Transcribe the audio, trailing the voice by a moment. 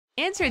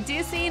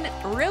Introducing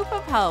Roof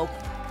of Hope,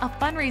 a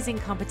fundraising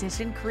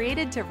competition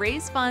created to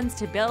raise funds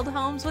to build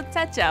homes with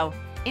TECHO.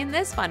 In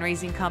this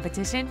fundraising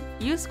competition,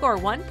 you score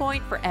 1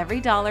 point for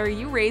every dollar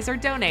you raise or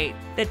donate.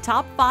 The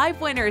top 5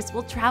 winners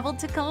will travel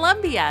to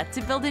Colombia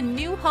to build a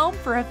new home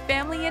for a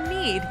family in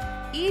need.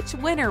 Each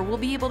winner will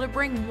be able to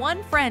bring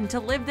one friend to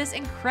live this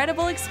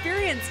incredible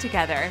experience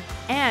together.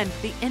 And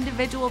the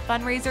individual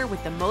fundraiser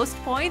with the most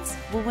points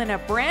will win a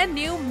brand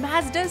new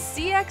Mazda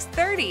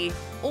CX-30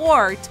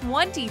 or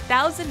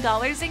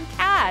 $20,000 in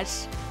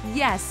cash.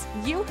 Yes,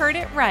 you heard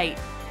it right.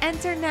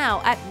 Enter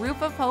now at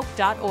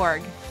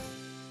roofofhope.org.